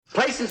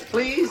faces,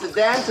 please. The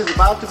dance is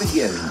about to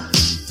begin.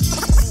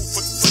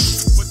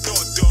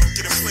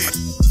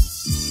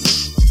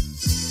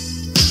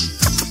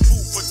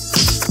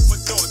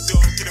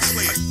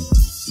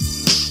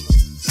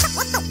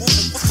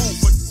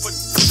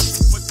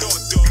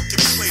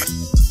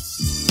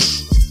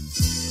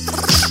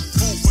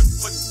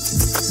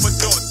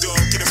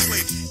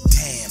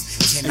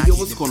 Hey, yo,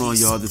 what's going on,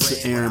 y'all? This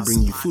is Aaron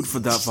bringing you Food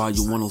for Thought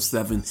Volume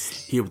 107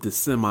 here with the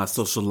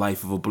semi-social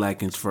life of a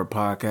Black Introvert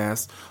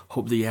podcast.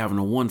 Hope that you're having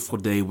a wonderful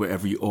day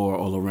wherever you are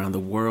all around the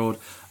world.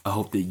 I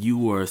hope that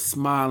you are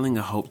smiling.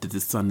 I hope that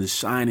the sun is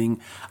shining.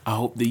 I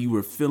hope that you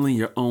are feeling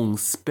your own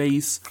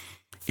space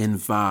and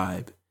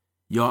vibe.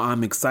 Y'all,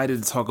 I'm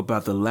excited to talk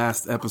about the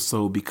last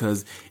episode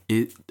because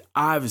it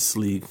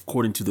obviously,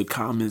 according to the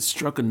comments,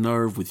 struck a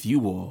nerve with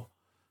you all.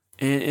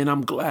 And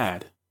I'm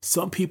glad.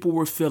 Some people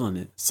were feeling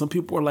it. Some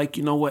people were like,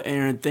 you know what,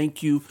 Aaron,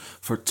 thank you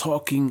for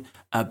talking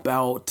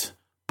about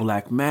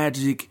black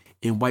magic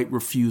and white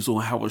refusal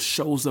and how it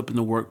shows up in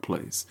the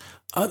workplace.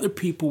 Other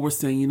people were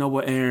saying, you know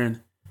what,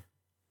 Aaron,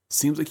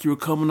 seems like you were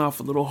coming off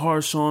a little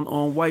harsh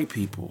on white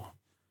people.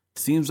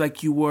 Seems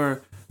like you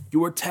were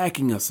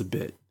attacking us a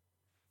bit.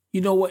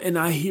 You know what? And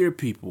I hear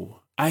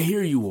people. I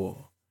hear you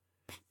all.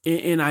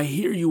 And I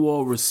hear you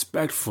all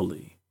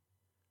respectfully.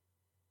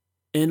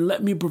 And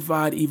let me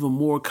provide even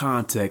more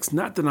context.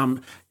 Not that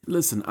I'm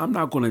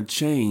not going to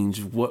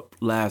change what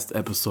last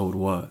episode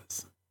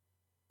was.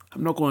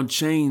 I'm not going to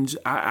change.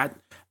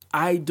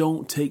 I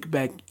don't take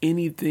back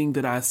anything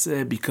that I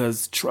said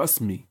because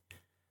trust me,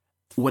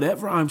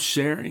 whatever I'm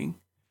sharing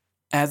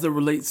as it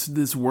relates to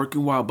this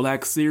Working While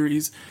Black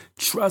series,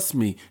 trust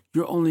me,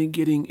 you're only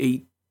getting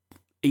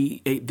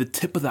the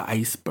tip of the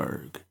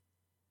iceberg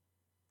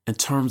in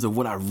terms of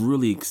what I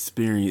really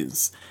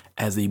experienced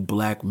as a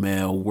black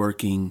male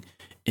working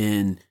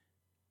in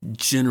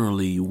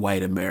generally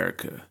white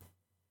America.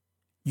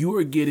 You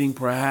are getting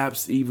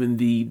perhaps even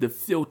the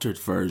filtered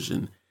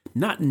version,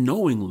 not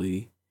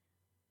knowingly,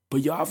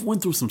 but y'all have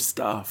went through some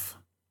stuff.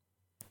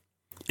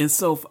 And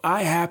so if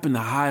I happen to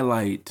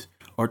highlight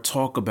or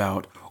talk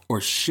about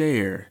or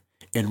share,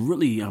 and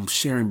really I'm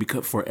sharing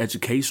because for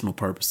educational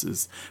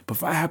purposes, but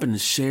if I happen to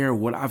share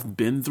what I've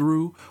been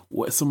through,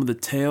 what some of the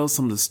tales,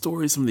 some of the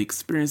stories, some of the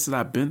experiences that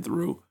I've been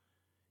through,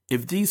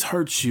 if these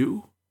hurt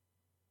you,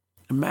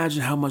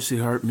 imagine how much they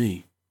hurt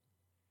me.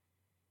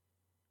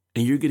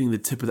 And you're getting the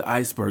tip of the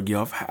iceberg,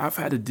 y'all. I've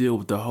had to deal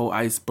with the whole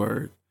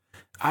iceberg.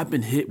 I've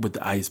been hit with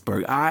the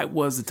iceberg. I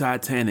was the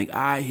Titanic.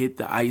 I hit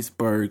the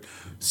iceberg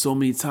so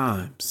many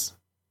times.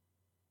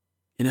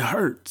 And it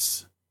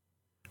hurts.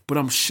 But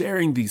I'm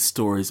sharing these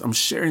stories. I'm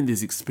sharing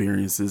these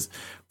experiences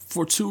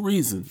for two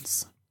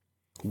reasons.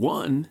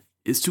 One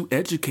is to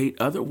educate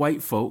other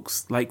white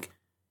folks. Like,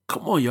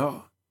 come on,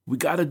 y'all. We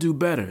got to do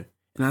better.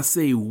 And I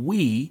say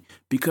we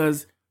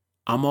because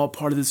I'm all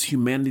part of this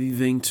humanity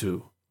thing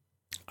too.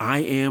 I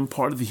am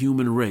part of the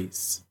human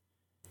race.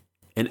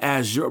 And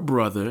as your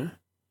brother,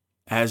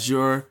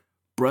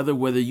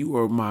 whether you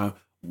are my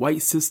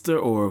white sister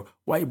or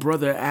white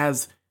brother,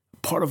 as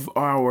part of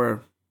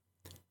our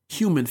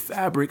human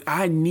fabric,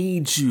 I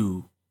need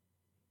you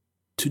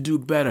to do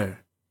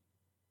better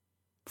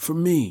for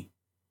me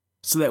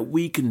so that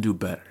we can do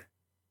better.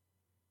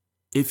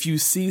 If you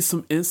see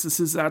some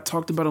instances that I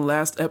talked about in the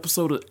last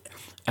episode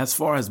as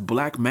far as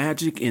black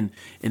magic and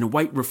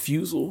white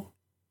refusal,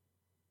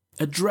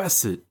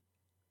 address it.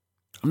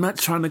 I'm not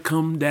trying to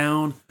come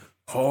down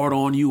hard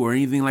on you or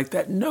anything like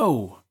that.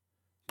 No,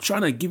 I'm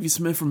trying to give you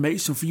some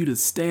information for you to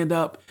stand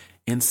up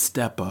and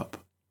step up.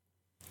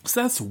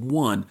 So that's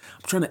one,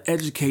 I'm trying to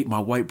educate my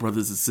white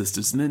brothers and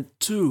sisters. And then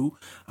two,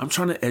 I'm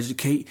trying to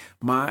educate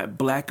my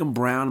black and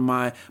brown,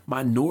 my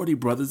minority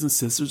brothers and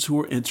sisters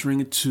who are entering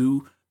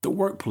into the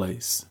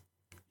workplace.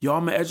 Y'all,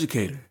 I'm an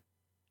educator.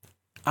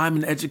 I'm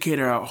an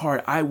educator at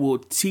heart. I will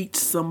teach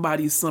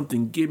somebody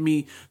something. Give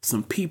me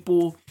some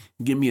people,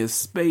 give me a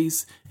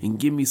space, and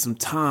give me some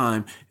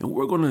time. And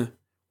we're gonna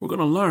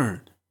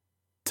learn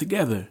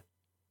together.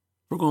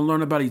 We're gonna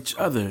learn about each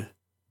other.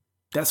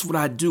 That's what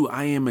I do.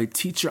 I am a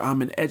teacher.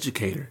 I'm an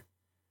educator.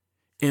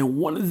 And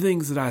one of the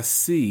things that I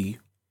see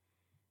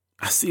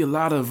a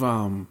lot of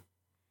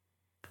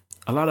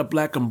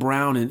black and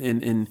brown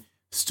and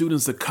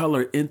students of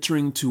color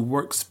entering to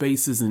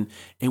workspaces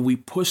and we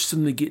push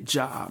them to get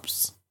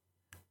jobs.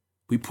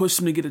 We push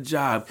them to get a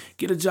job.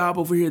 Get a job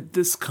over here at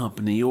this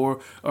company or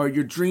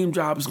your dream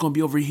job is going to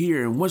be over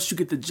here. And once you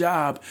get the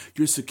job,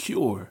 you're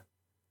secure.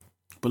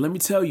 But let me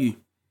tell you,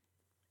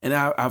 and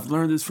I've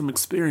learned this from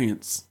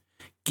experience,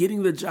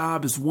 getting the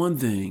job is one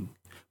thing,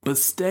 but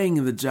staying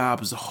in the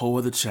job is a whole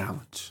other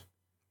challenge.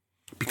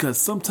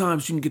 Because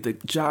sometimes you can get the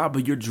job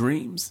of your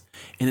dreams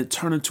and it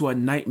turn into a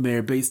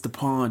nightmare based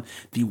upon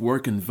the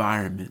work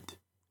environment,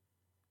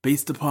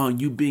 based upon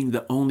you being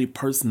the only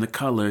person of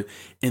color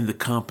in the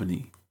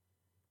company,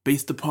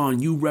 based upon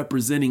you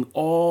representing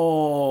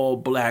all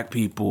black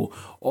people,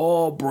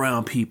 all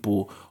brown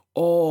people,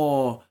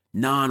 all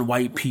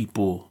non-white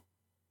people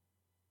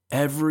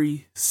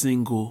every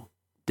single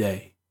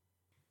day.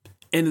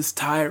 And it's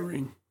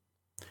tiring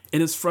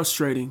and it's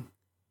frustrating.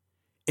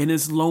 and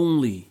it's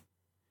lonely,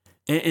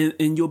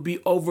 and you'll be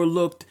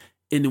overlooked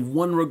in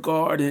one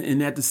regard,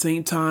 and at the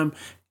same time,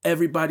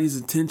 everybody's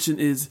attention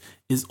is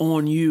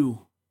on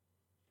you.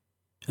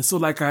 And so,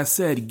 like I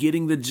said,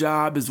 getting the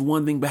job is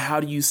one thing, but how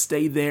do you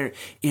stay there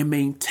and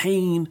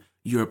maintain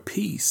your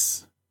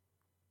peace?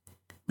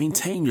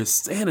 Maintain your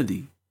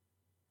sanity.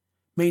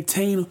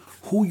 Maintain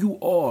who you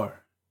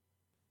are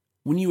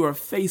when you are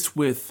faced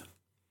with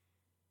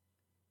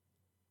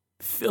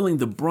feeling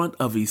the brunt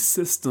of a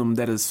system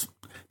that is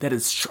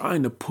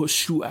trying to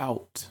push you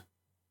out.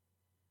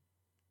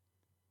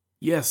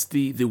 Yes,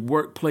 the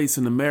workplace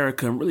in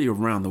America and really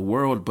around the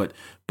world, but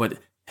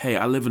hey,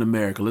 I live in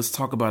America. Let's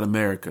talk about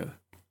America.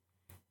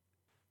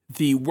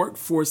 The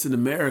workforce in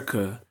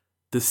America,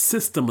 the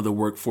system of the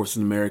workforce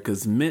in America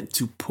is meant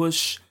to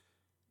push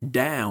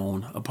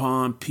down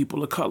upon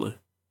people of color,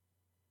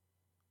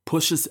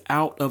 push us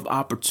out of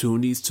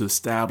opportunities to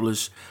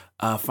establish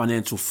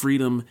financial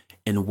freedom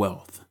and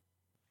wealth.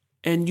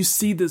 And you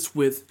see this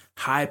with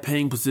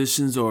high-paying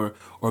positions or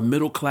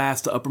middle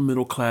class to upper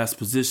middle class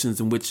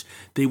positions in which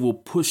they will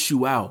push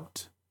you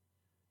out.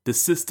 The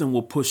system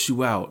will push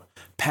you out.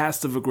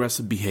 Passive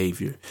aggressive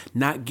behavior,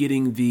 not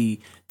getting the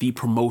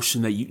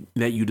promotion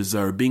that you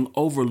deserve, being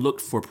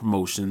overlooked for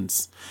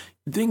promotions.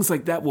 Things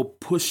like that will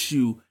push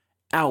you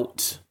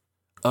out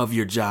of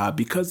your job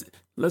because,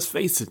 let's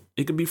face it,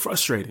 it can be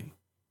frustrating.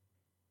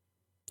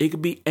 It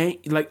could be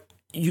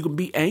you can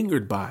be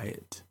angered by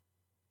it.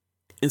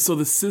 And so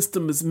the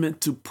system is meant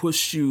to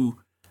push you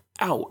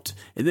out.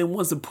 And then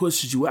once it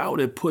pushes you out,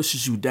 it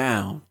pushes you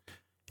down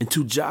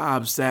into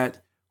jobs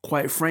that,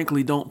 quite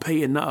frankly, don't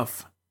pay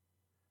enough.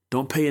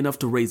 Don't pay enough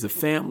to raise a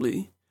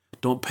family.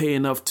 Don't pay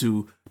enough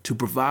to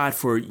provide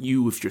for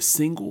you if you're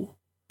single.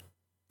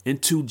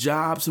 Into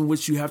jobs in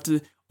which you have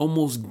to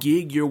almost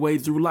gig your way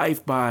through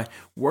life by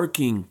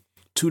working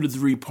 2 to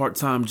 3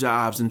 part-time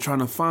jobs and trying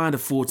to find a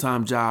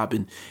full-time job.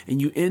 And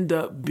you end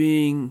up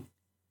being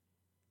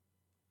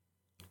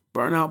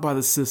burnt out by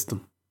the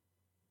system,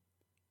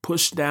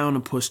 pushed down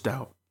and pushed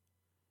out.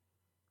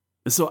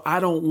 And so I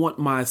don't want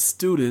my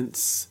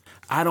students,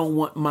 I don't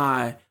want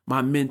my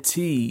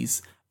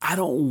mentees, I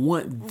don't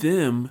want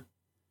them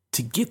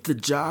to get the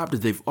job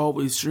that they've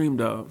always dreamed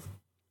of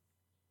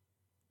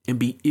and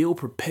be ill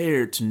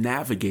prepared to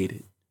navigate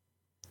it.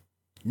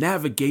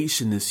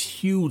 Navigation is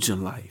huge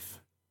in life.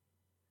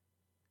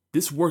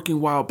 This Working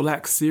While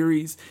Black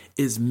series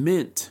is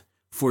meant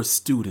for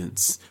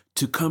students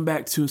to come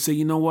back to and say,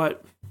 you know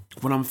what?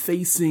 What I'm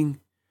facing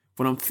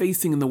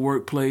in the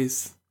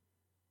workplace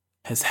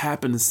has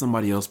happened to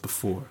somebody else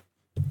before.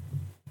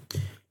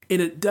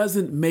 And it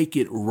doesn't make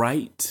it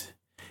right.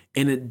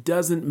 And it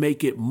doesn't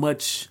make it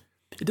much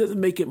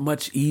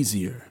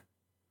easier.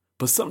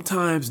 But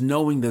sometimes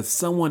knowing that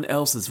someone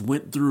else has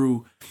went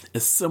through a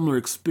similar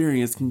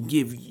experience can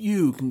give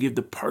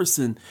the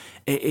person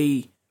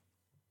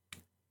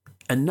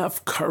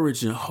enough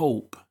courage and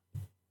hope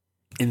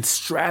and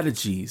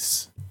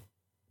strategies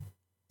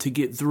to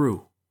get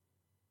through.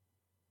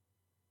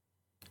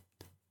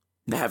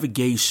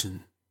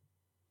 Navigation.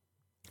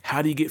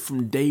 How do you get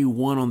from day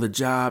one on the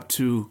job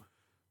to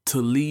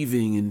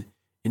leaving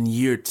in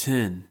year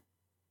 10?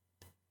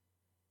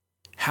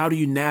 How do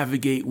you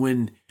navigate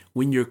when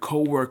your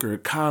coworker or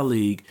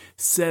colleague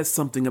says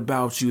something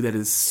about you that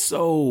is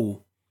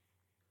so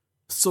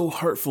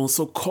hurtful and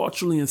so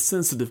culturally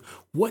insensitive?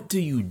 What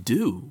do you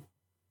do?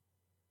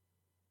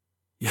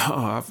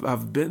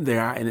 I've been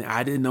there and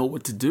I didn't know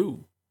what to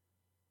do.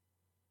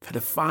 I had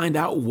to find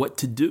out what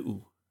to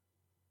do.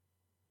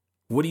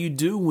 What do you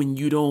do when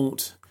you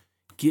don't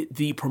get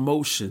the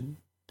promotion?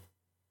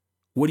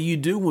 What do you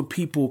do when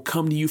people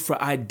come to you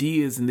for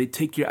ideas and they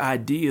take your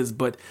ideas,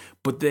 but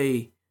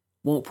they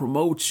won't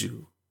promote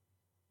you?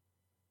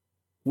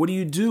 What do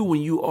you do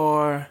when you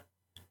are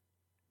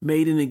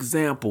made an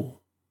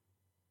example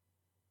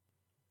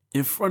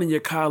in front of your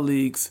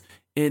colleagues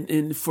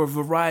and for a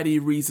variety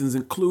of reasons,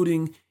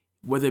 including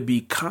whether it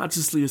be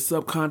consciously or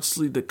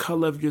subconsciously, the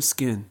color of your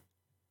skin?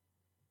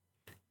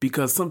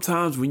 Because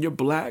sometimes when you're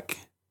black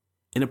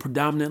in a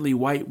predominantly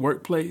white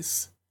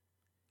workplace,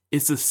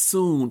 it's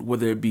assumed,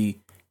 whether it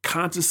be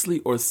consciously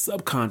or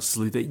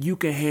subconsciously, that you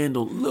can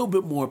handle a little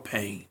bit more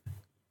pain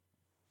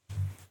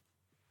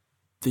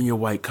than your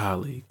white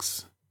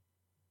colleagues.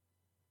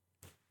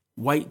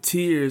 White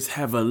tears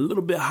have a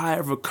little bit higher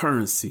of a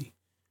currency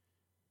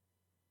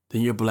than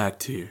your black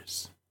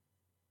tears.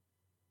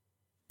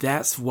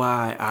 That's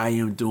why I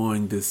am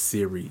doing this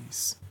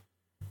series.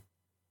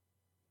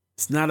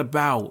 It's not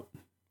about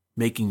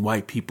making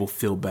white people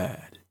feel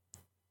bad.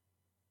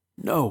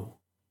 No,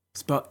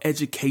 it's about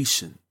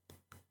education.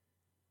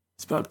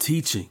 It's about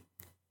teaching,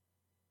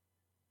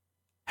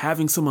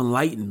 having some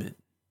enlightenment,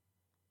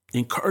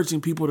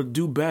 encouraging people to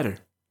do better,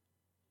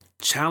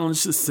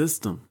 challenge the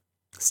system,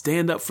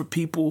 stand up for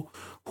people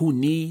who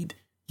need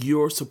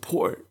your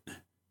support.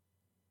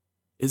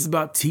 It's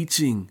about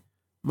teaching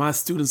my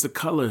students of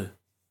color,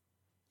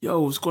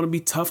 it's going to be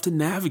tough to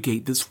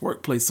navigate this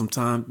workplace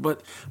sometimes,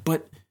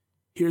 but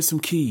here's some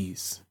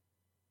keys.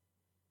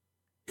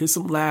 Here's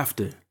some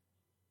laughter.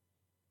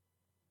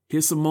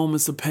 Here's some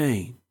moments of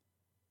pain.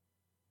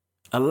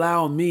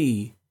 Allow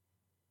me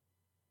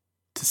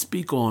to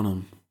speak on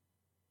them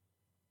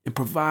and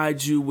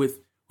provide you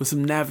with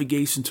some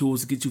navigation tools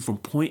to get you from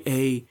point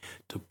A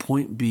to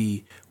point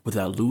B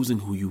without losing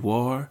who you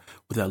are,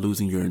 without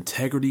losing your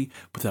integrity,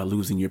 without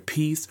losing your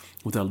peace,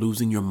 without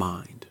losing your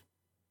mind,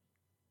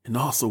 and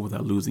also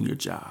without losing your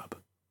job.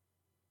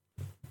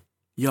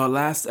 Y'all,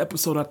 last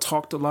episode, I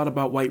talked a lot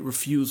about white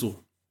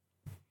refusal,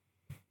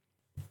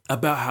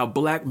 about how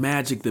black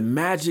magic, the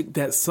magic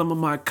that some of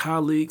my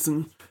colleagues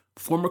and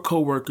former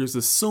coworkers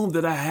assumed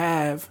that I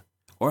have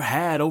or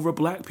had over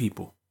black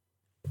people,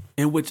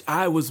 in which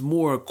I was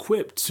more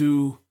equipped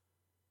to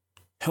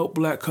help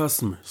black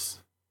customers.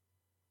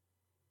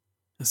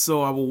 And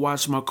so I will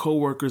watch my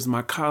coworkers,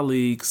 my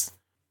colleagues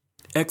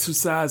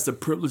exercise the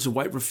privilege of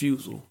white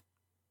refusal,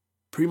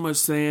 pretty much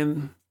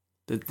saying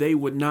that they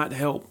would not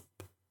help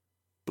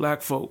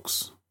black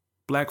folks,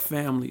 black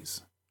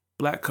families,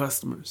 black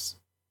customers.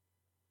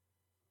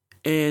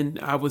 And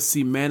I would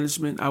see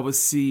management, I would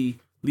see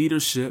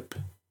leadership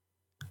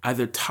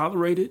either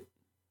tolerate it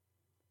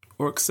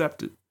or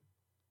accept it.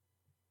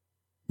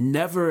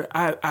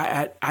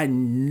 I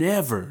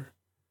never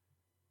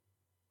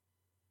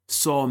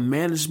saw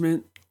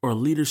management or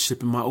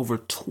leadership in my over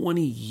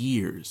 20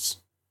 years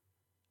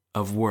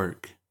of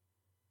work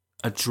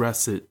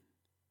address it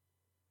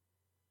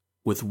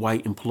with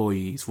white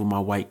employees, with my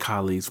white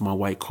colleagues, with my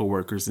white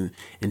coworkers, and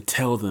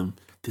tell them,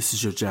 this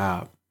is your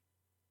job.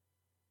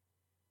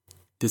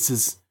 This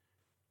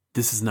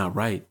is not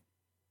right.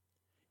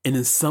 And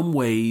in some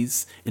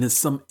ways, and in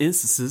some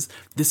instances,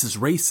 this is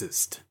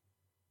racist.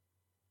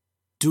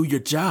 Do your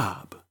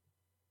job.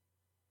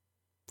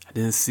 I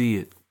didn't see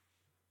it.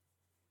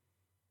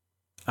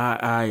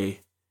 I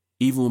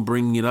even when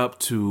bringing it up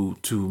to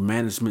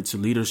management, to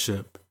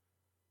leadership,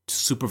 to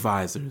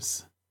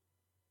supervisors,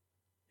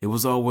 it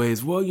was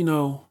always,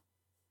 well,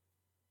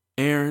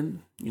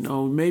 Aaron,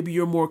 maybe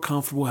you're more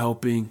comfortable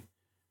helping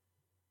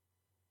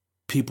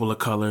people of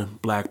color,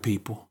 black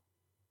people.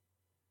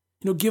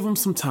 Give them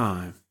some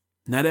time.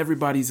 Not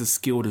everybody's as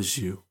skilled as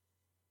you.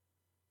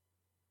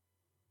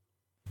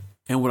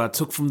 And what I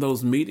took from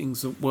those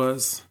meetings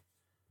was,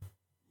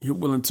 you're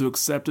willing to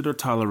accept it or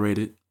tolerate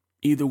it.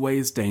 Either way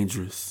is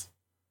dangerous.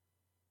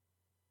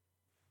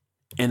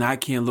 And I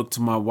can't look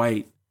to my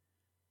white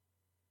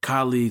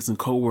colleagues and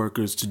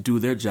coworkers to do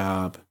their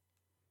job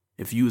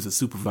if you as a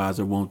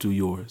supervisor won't do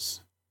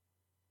yours.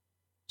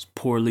 It's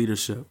poor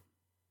leadership.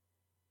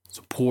 It's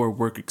a poor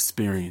work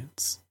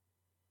experience.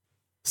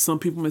 Some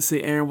people may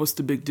say, Aaron, what's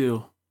the big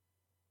deal?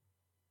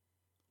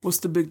 What's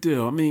the big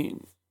deal? I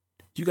mean,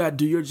 you got to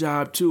do your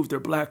job too. If they're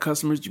black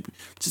customers, you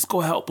just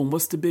go help them.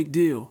 What's the big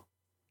deal?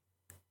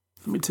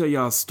 Let me tell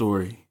y'all a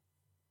story.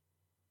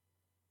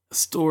 A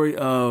story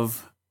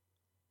of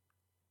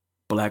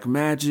black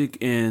magic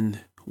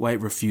and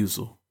white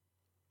refusal.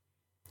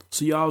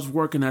 So y'all was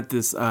working at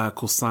this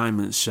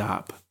consignment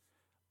shop.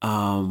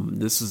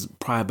 This is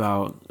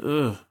probably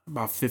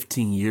about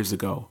 15 years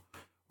ago,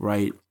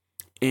 right?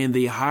 And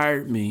they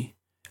hired me.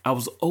 I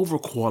was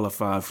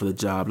overqualified for the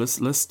job.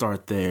 Let's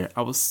start there.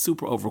 I was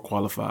super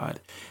overqualified.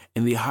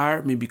 And they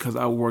hired me because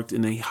I worked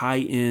in a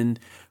high-end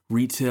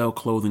retail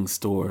clothing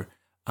store,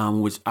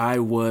 which I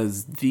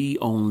was the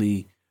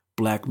only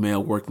black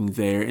male working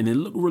there. And it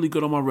looked really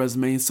good on my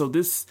resume. So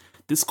this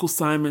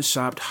consignment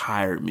shop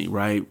hired me,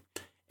 right?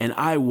 And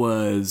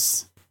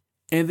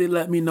they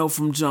let me know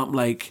from jump,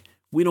 like,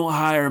 we don't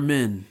hire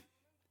men.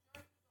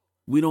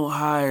 We don't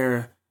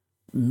hire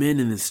men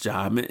in this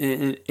job.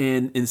 And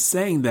in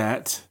saying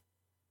that,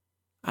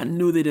 I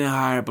knew they didn't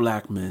hire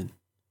black men.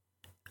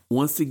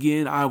 Once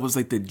again, I was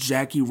like the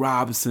Jackie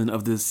Robinson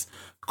of this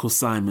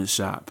consignment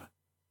shop.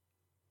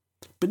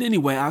 But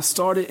anyway, I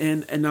started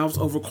and I was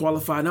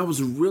overqualified, and I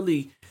was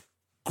really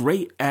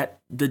great at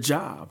the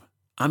job.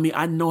 I mean,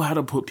 I know how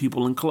to put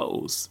people in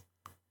clothes.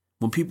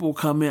 When people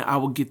come in, I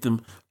would get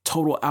them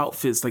total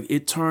outfits. Like,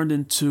 it turned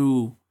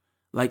into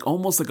like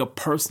almost like a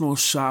personal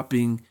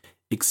shopping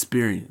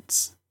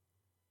experience.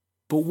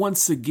 But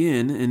once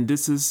again, and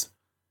this is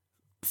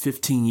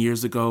 15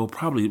 years ago,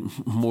 probably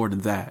more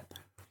than that.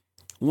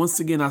 Once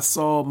again, I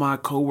saw my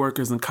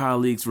coworkers and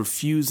colleagues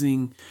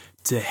refusing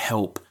to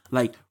help,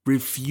 like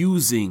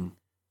refusing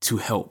to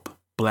help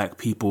black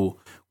people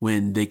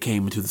when they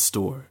came into the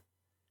store.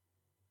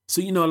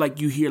 So,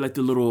 like you hear like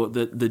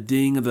the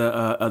ding of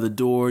the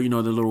door, the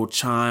little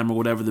chime or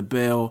whatever, the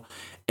bell,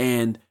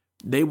 and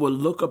they would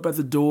look up at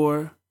the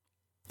door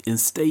and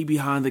stay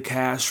behind the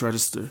cash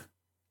register,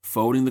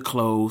 folding the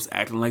clothes,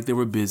 acting like they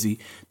were busy.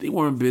 They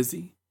weren't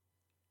busy.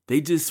 They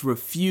just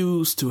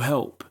refused to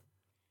help.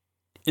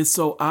 And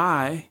so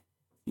hey,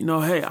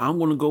 I'm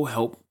going to go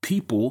help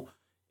people,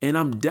 and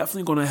I'm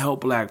definitely going to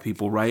help black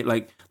people, right?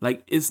 Like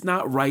it's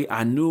not right.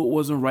 I knew it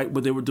wasn't right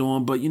what they were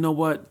doing, but you know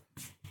what?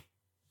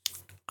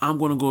 I'm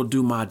going to go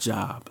do my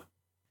job.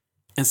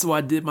 And so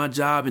I did my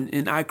job,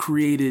 and I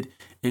created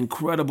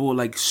incredible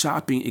like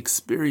shopping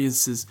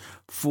experiences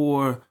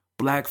for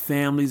black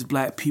families,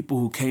 black people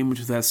who came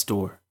into that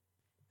store.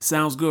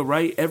 Sounds good,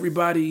 right?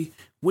 Everybody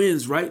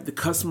wins, right? The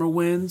customer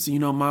wins. You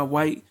know, my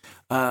white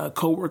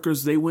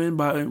coworkers, they win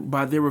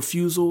by their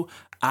refusal.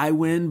 I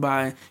win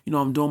by,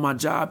 I'm doing my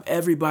job.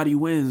 Everybody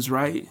wins,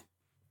 right?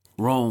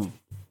 Wrong.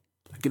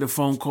 I get a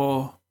phone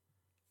call.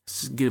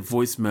 Get a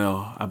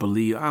voicemail, I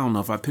believe. I don't know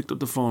if I picked up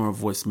the phone or a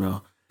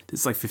voicemail.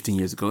 This is like 15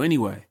 years ago.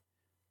 Anyway,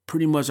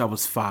 pretty much I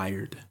was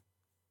fired.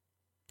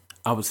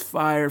 I was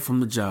fired from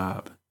the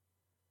job.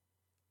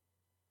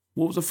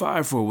 What was I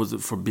fired for? Was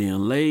it for being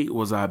late?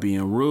 Was I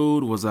being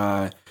rude? Was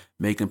I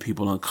making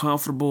people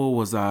uncomfortable?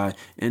 Was I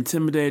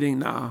intimidating?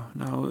 No,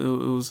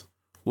 it was,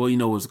 well, it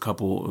was a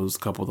couple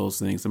of those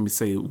things. Let me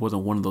say it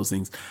wasn't one of those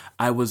things.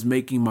 I was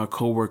making my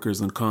coworkers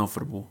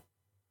uncomfortable.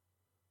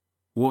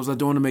 What was I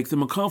doing to make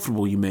them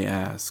uncomfortable, you may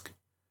ask?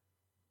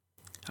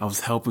 I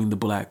was helping the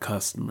black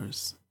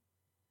customers.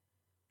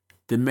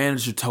 The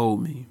manager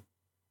told me,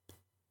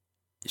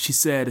 she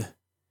said,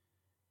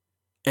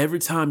 every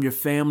time your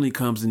family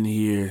comes in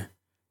here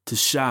to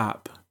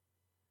shop,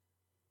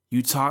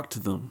 you talk to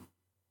them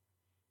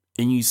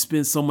and you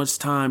spend so much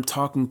time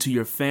talking to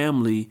your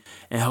family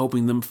and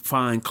helping them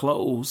find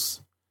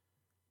clothes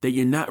that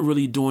you're not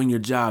really doing your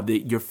job,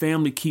 that your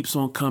family keeps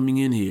on coming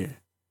in here.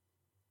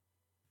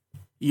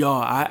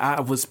 Y'all, I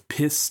was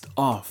pissed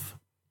off.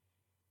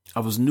 I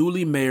was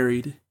newly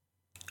married.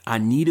 I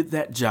needed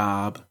that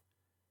job.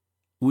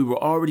 We were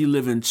already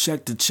living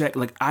check to check.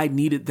 Like, I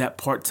needed that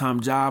part-time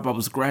job. I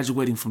was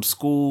graduating from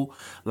school.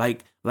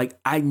 Like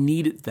I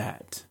needed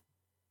that.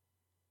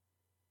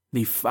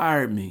 They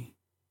fired me.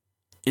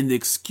 And the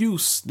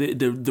excuse, the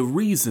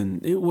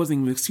reason, it wasn't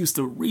even an excuse,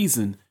 the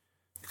reason,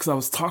 because I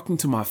was talking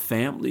to my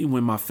family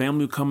when my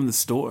family would come in the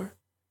store.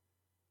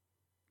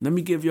 Let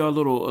me give y'all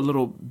a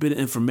little bit of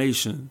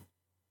information.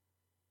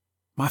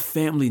 My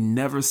family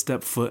never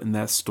stepped foot in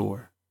that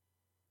store.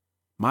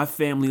 My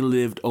family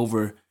lived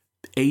over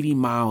 80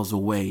 miles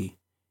away,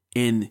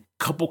 in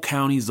a couple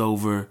counties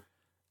over,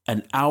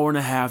 an hour and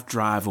a half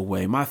drive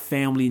away. My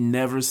family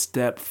never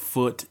stepped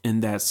foot in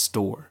that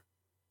store.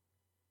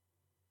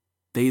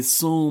 They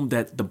assumed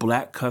that the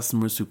black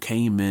customers who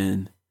came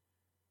in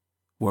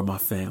were my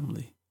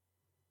family.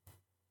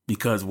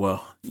 Because,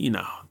 well,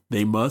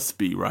 they must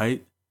be,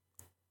 right?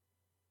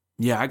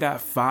 Yeah, I got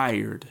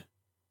fired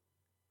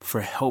for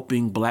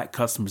helping black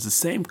customers, the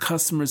same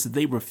customers that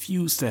they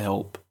refused to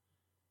help,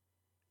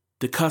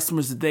 the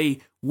customers that they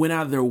went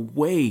out of their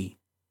way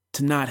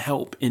to not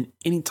help in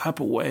any type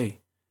of way.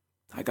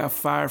 I got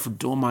fired for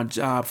doing my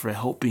job, for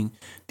helping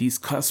these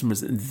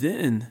customers. And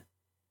then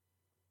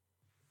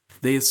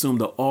they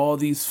assumed that all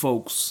these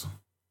folks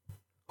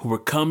who were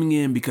coming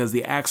in because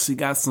they actually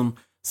got some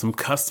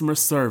customer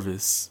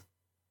service,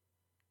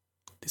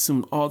 they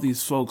assumed all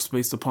these folks,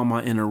 based upon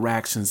my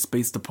interactions,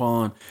 based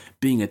upon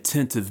being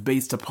attentive,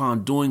 based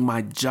upon doing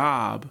my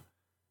job,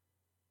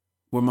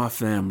 were my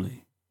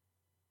family.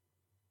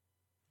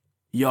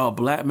 Y'all,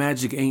 black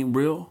magic ain't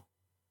real,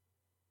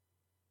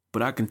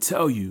 but I can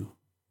tell you,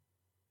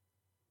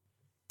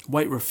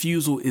 white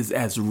refusal is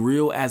as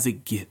real as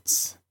it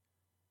gets.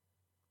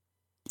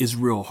 It's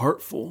real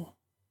hurtful.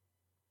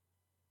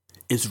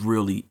 It's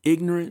really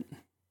ignorant.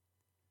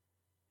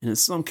 And in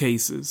some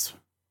cases,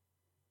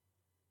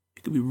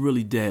 it could be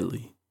really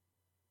deadly.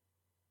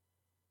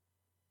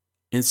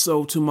 And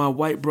so to my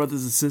white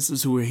brothers and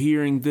sisters who are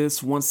hearing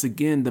this, once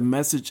again, the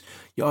message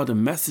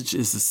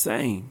is the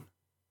same.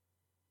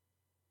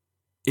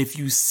 If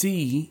you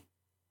see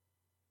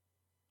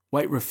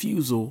white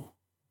refusal,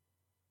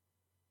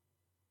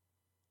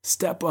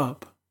 step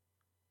up,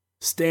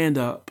 stand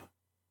up,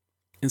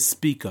 and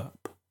speak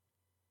up.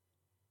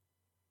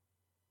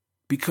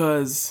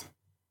 Because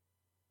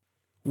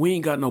we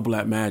ain't got no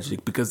black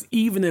magic. Because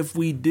even if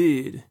we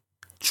did,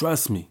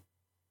 trust me,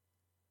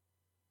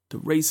 the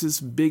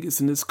racist bigots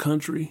in this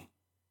country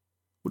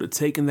would have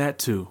taken that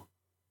too.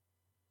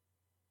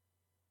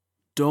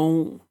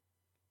 Don't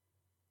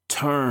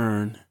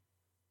turn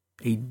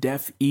a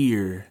deaf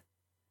ear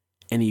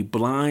and a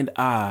blind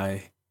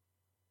eye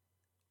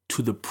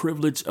to the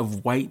privilege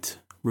of white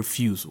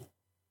refusal.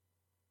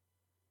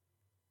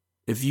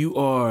 If you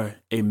are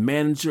a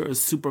manager, a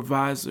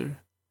supervisor,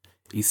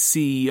 a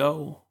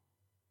CEO,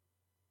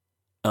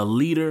 a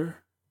leader,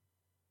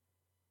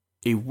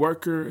 a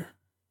worker,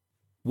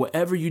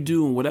 whatever you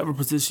do and whatever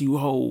position you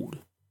hold,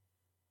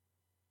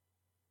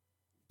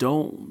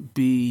 don't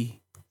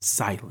be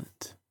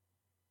silent.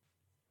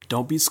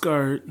 Don't be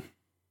scared.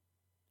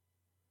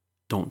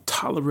 Don't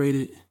tolerate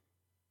it.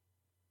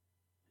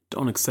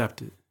 Don't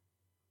accept it.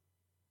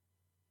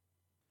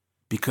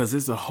 Because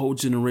there's a whole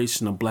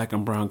generation of black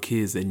and brown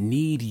kids that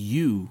need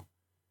you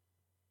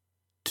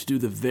to do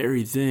the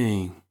very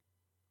thing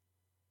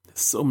that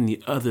so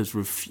many others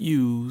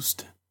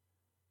refused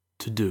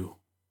to do.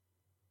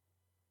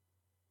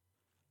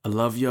 I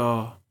love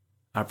y'all.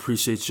 I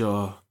appreciate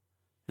y'all.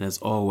 And as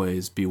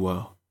always, be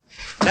well.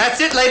 That's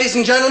it, ladies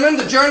and gentlemen.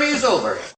 The journey is over.